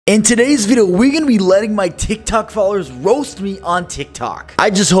In today's video, we're gonna be letting my TikTok followers roast me on TikTok. I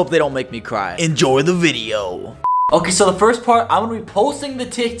just hope they don't make me cry. Enjoy the video. Okay, so the first part, I'm gonna be posting the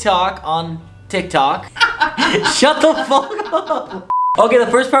TikTok on TikTok. Shut the fuck up. Okay, the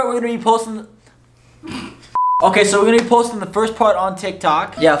first part we're gonna be posting. Okay, so we're gonna be posting the first part on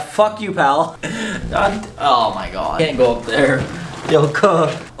TikTok. Yeah, fuck you, pal. Oh my god. Can't go up there. Yo,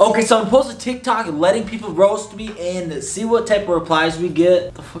 okay, so I'm posting TikTok and letting people roast me and see what type of replies we get.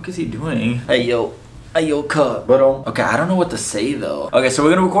 What the fuck is he doing? Hey, yo. Hey, yo, okay, I don't know what to say, though. Okay, so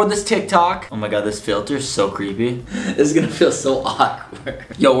we're gonna record this TikTok. Oh my god, this filter is so creepy. This is gonna feel so awkward.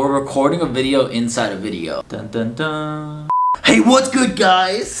 Yo, we're recording a video inside a video. Dun, dun, dun. Hey, what's good,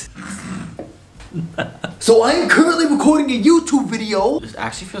 guys? So I am currently recording a YouTube video. This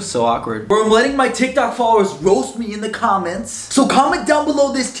actually feels so awkward. Where I'm letting my TikTok followers roast me in the comments. So comment down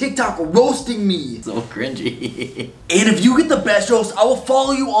below this TikTok roasting me. So cringy. And if you get the best roast, I will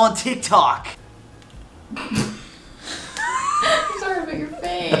follow you on TikTok. I'm sorry about your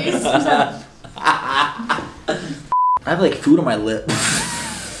face. I have like food on my lip.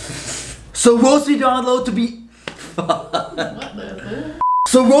 So roast me down below to be...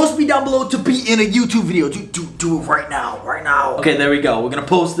 So roast me down below to be in a YouTube video. Do it right now, right now. Okay, there we go. We're gonna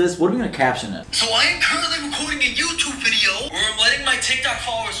post this. What are we gonna caption it? So I am currently recording a YouTube video where I'm letting my TikTok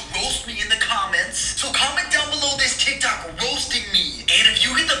followers roast me in the comments. So comment down below this TikTok roasting me. And if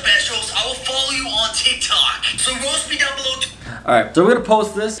you get the best roast, I will follow you on TikTok. So roast me down below. Alright, so we're gonna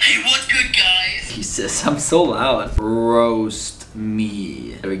post this. Hey, what's good, guys? Jesus, I'm so loud. Roast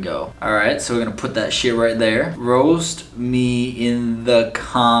me. There we go. Alright, so we're gonna put that shit right there. Roast me in the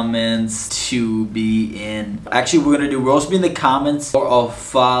comments to be in. Actually, we're gonna do roast me in the comments or a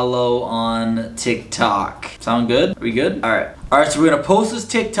follow on TikTok. Sound good? Are we good? Alright. Alright, so we're gonna post this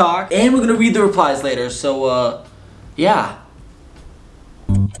TikTok and we're gonna read the replies later. So, yeah.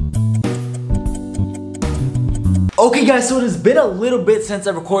 Okay guys, so it has been a little bit since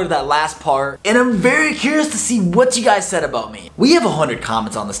I recorded that last part, and I'm very curious to see what you guys said about me. We have 100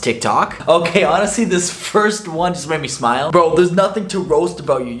 comments on this TikTok. Okay, honestly, this first one just made me smile. Bro, there's nothing to roast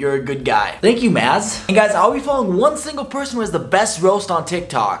about you. You're a good guy. Thank you, Maz. And guys, I'll be following one single person who has the best roast on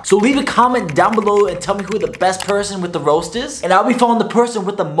TikTok. So leave a comment down below and tell me who the best person with the roast is, and I'll be following the person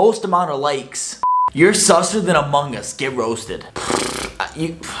with the most amount of likes. You're susser than Among Us. Get roasted.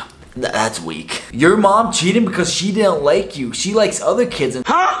 That's weak. Your mom cheating because she didn't like you. She likes other kids and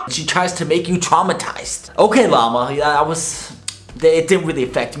she tries to make you traumatized. Okay, Llama, yeah, it didn't really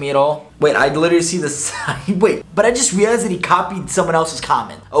affect me at all. Wait, I literally see this. Wait, but I just realized that he copied someone else's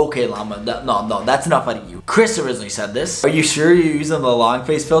comment. Okay, Llama, no, that's enough out of you. Chris originally said this. Are you sure you're using the long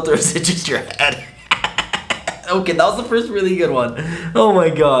face filter or is it just your head? Okay, that was the first really good one. Oh my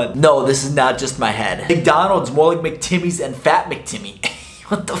god. No, this is not just my head. McDonald's, more like McTimmy's and Fat McTimmy.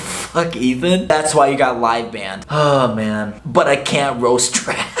 What the fuck, Ethan? That's why you got live banned. Oh, man. But I can't roast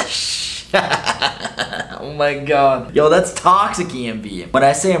trash. Oh my god. Yo, that's toxic, EMV. When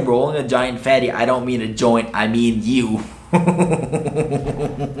I say I'm rolling a giant fatty, I don't mean a joint, I mean you.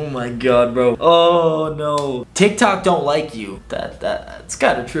 Oh my god, bro. Oh no. TikTok don't like you. That's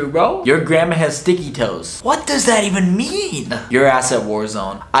kind of true, bro. Your grandma has sticky toes. What does that even mean? Your ass at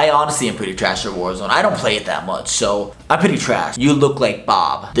Warzone. I honestly am pretty trash at Warzone. I don't play it that much, so I'm pretty trash. You look like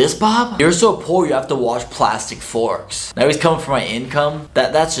Bob. This Bob? You're so poor you have to wash plastic forks. Now he's coming for my income.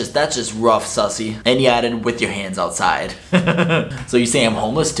 That's just rough, sussy. And you added with your hands outside. So you say I'm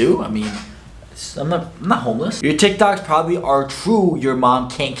homeless too? I mean, I'm not homeless. Your TikToks probably are true. Your mom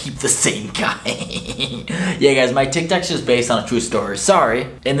can't keep the same guy. Yeah, guys, my TikTok's just based on a true story. Sorry.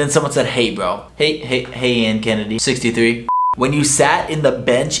 And then someone said, hey, bro. Hey, Ann Kennedy. 63. When you sat in the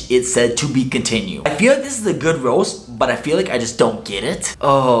bench, it said to be continued. I feel like this is a good roast, but I feel like I just don't get it.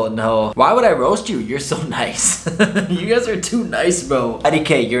 Oh no. Why would I roast you? You're so nice. You guys are too nice, bro.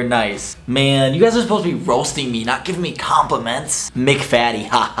 IDK, you're nice. Man, you guys are supposed to be roasting me, not giving me compliments. McFatty,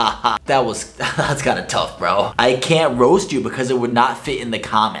 ha ha ha. That's kind of tough, bro. I can't roast you because it would not fit in the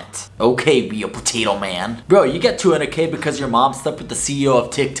comment. Okay, be a potato man. Bro, you get 200K because your mom slept with the CEO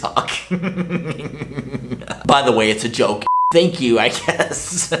of TikTok. By the way, it's a joke. Thank you, I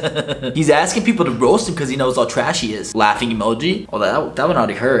guess. He's asking people to roast him because he knows how trash he is. Laughing emoji? Oh, that one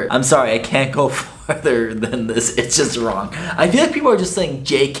already hurt. I'm sorry, I can't go farther than this. It's just wrong. I feel like people are just saying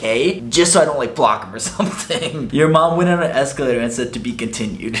JK just so I don't like block him or something. Your mom went on an escalator and said to be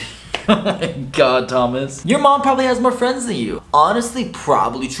continued. Oh my god, Thomas. Your mom probably has more friends than you. Honestly,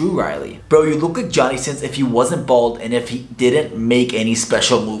 probably true, Riley. Bro, you look like Johnny Sins if he wasn't bald and if he didn't make any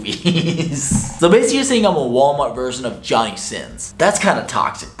special movies. So basically you're saying I'm a Walmart version of Johnny Sins. That's kind of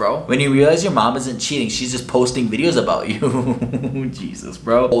toxic, bro. When you realize your mom isn't cheating, she's just posting videos about you. Jesus,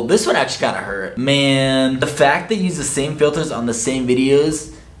 bro. Well, this one actually kind of hurt. Man, the fact they use the same filters on the same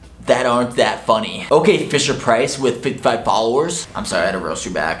videos that aren't that funny. Okay, Fisher Price with 55 followers. I'm sorry, I had to roast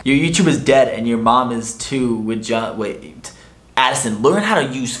you back. Your YouTube is dead and your mom is too with John. Wait. Addison, learn how to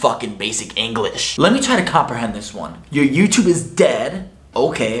use fucking basic English. Let me try to comprehend this one. Your YouTube is dead.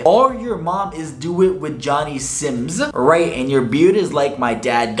 Okay. Or your mom is do it with Johnny Sims. Right, and your beard is like my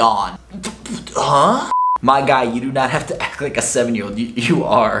dad gone. Huh? My guy, you do not have to act like a 7-year-old. You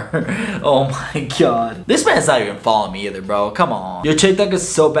are. Oh my god. This man's not even following me either, bro. Come on. Your TikTok is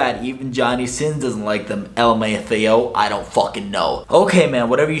so bad, even Johnny Sins doesn't like them. LMAFAO, I don't fucking know. Okay, man,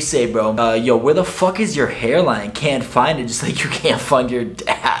 whatever you say, bro. Yo, where the fuck is your hairline? Can't find it, just like you can't find your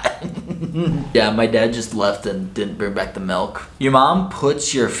dad. Yeah, my dad just left and didn't bring back the milk. Your mom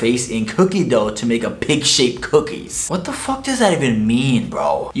puts your face in cookie dough to make a pig-shaped cookies. What the fuck does that even mean,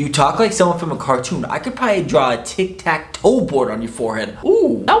 bro? You talk like someone from a cartoon. I could probably draw a tic-tac-toe board on your forehead.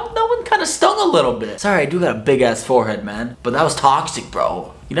 Ooh, that one kind of stung a little bit. Sorry, I do got a big-ass forehead, man. But that was toxic,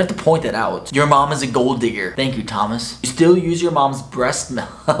 bro. You'd have to point that out. Your mom is a gold digger. Thank you, Thomas. You still use your mom's breast milk.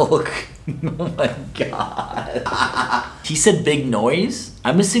 Oh my god. He said big noise?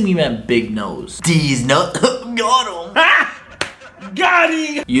 I'm assuming he meant big nose. D's nut. Got him. Got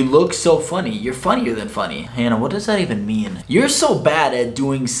him. You look so funny. You're funnier than funny. Hannah, what does that even mean? You're so bad at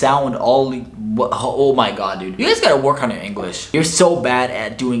doing sound oh my god, dude. You guys gotta work on your English. You're so bad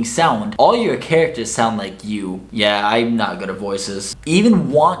at doing sound. All your characters sound like you. Yeah, I'm not good at voices.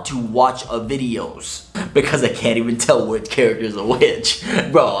 Even want to watch videos because I can't even tell which characters are which.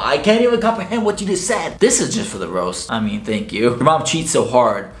 Bro, I can't even comprehend what you just said. This is just for the roast. I mean, thank you. Your mom cheats so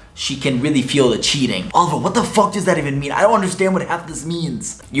hard. She can really feel the cheating. Oliver, what the fuck does that even mean? I don't understand what half this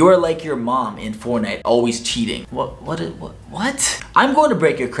means. You are like your mom in Fortnite, always cheating. What? I'm going to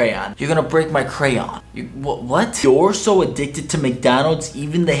break your crayon. You're gonna break my crayon. What? You're so addicted to McDonald's,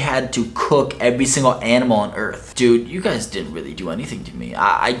 even they had to cook every single animal on Earth. Dude, you guys didn't really do anything to me.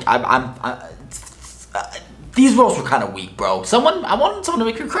 These roasts were kind of weak, bro. I wanted someone to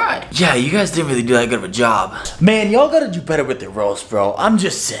make you cry. Yeah, you guys didn't really do that good of a job. Man, y'all gotta do better with the roast, bro. I'm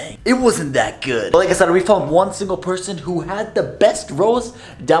just saying. It wasn't that good. But like I said, we found one single person who had the best roast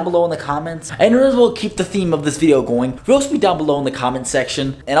down below in the comments. And we'll keep the theme of this video going. Roast me down below in the comment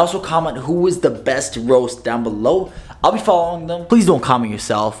section. And also comment who is the best roast down below. I'll be following them. Please don't comment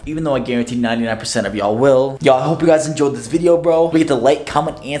yourself, even though I guarantee 99% of y'all will. Y'all, I hope you guys enjoyed this video, bro. Don't forget to like,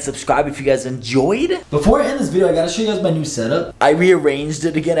 comment, and subscribe if you guys enjoyed. Before I end this video, I gotta show you guys my new setup. I rearranged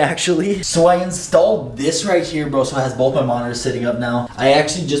it again, actually. So I installed this right here, bro, so it has both my monitors sitting up now. I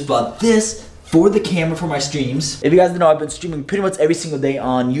actually just bought this for the camera for my streams. If you guys didn't know, I've been streaming pretty much every single day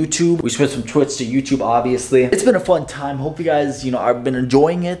on YouTube. We switched from Twitch to YouTube, obviously. It's been a fun time. Hope you guys, I've been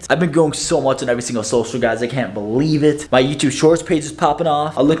enjoying it. I've been growing so much on every single social, guys. I can't believe it. My YouTube Shorts page is popping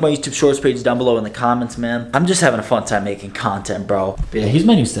off. I'll link my YouTube Shorts page down below in the comments, man. I'm just having a fun time making content, bro. But yeah, here's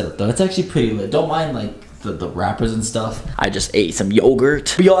my new setup, though. It's actually pretty lit. Don't mind, the wrappers and stuff. I just ate some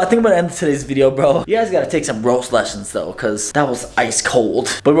yogurt. But yo, I think I'm gonna end today's video, bro. You guys gotta take some roast lessons though, cause that was ice cold.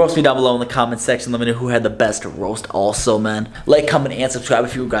 But roast me down below in the comment section. Let me know who had the best roast also, man. Like, comment, and subscribe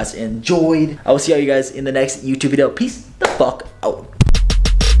if you guys enjoyed. I will see all you guys in the next YouTube video. Peace the fuck out.